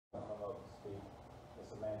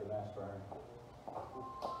Amanda Mashburn.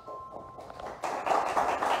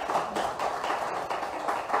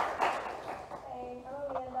 Hey, I'm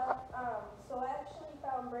Amanda. So I actually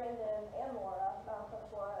found Brandon and Laura, Coach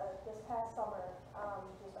Laura, this past summer,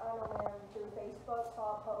 just on a whim through Facebook,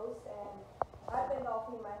 saw a post, and I've been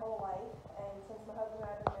golfing my whole life, and since my husband and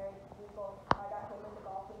I have been married, I got him into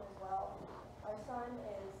golfing as well. Our son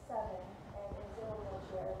is 7 and is in a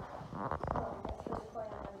wheelchair, as physically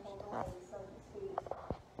and mentally delayed, so to speak.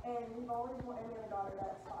 And we've always wanted, and we have a daughter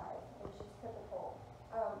that's 5, and she's typical.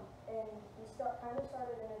 And we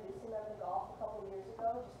started introducing them to golf a couple years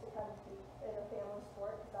ago, just to kind of keep it a family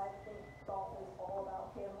sport, because I think golf is all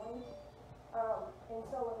about family. And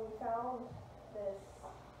so when we found this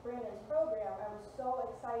Brandon's program, I was so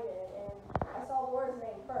excited, and I saw Laura's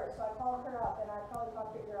name first, so I called her up, and I probably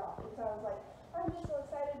talked your ear off, and so I was like, I'm just so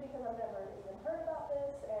excited because I've never even heard about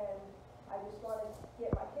this, and I just wanted to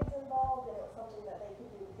get my kids involved, and it was something that they could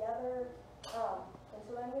do together. And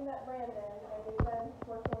so then we met Brandon, and we've been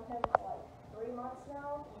working with him for like 3 months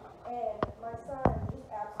now, and my son just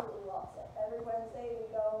absolutely loves it. Every Wednesday we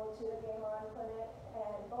go to the Game On clinic,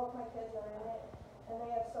 and both my kids are in it, and they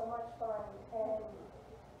have so much fun. And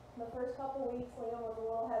the first couple weeks, Liam was a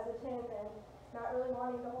little hesitant and not really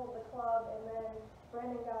wanting to hold the club, and then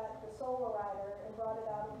Brandon got the solo rider and brought it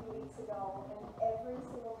out a few weeks ago, and every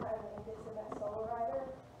single time that he gets in that solo rider,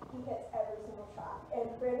 he hits every single shot.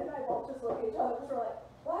 And Brandon and I both just look at each other because we're like,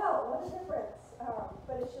 wow, what a difference.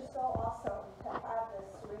 But it's just so awesome to have this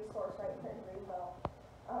resource right here in Greenville.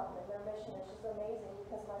 And their mission is just amazing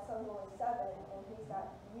because my son's only 7 and he's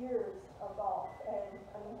got years of golf, and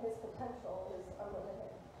I mean his potential is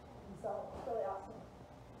unlimited. So it's really awesome.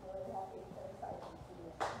 I'm really happy and excited to see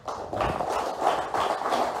this.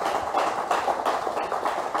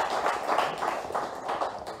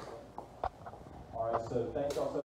 All right, so thanks y'all so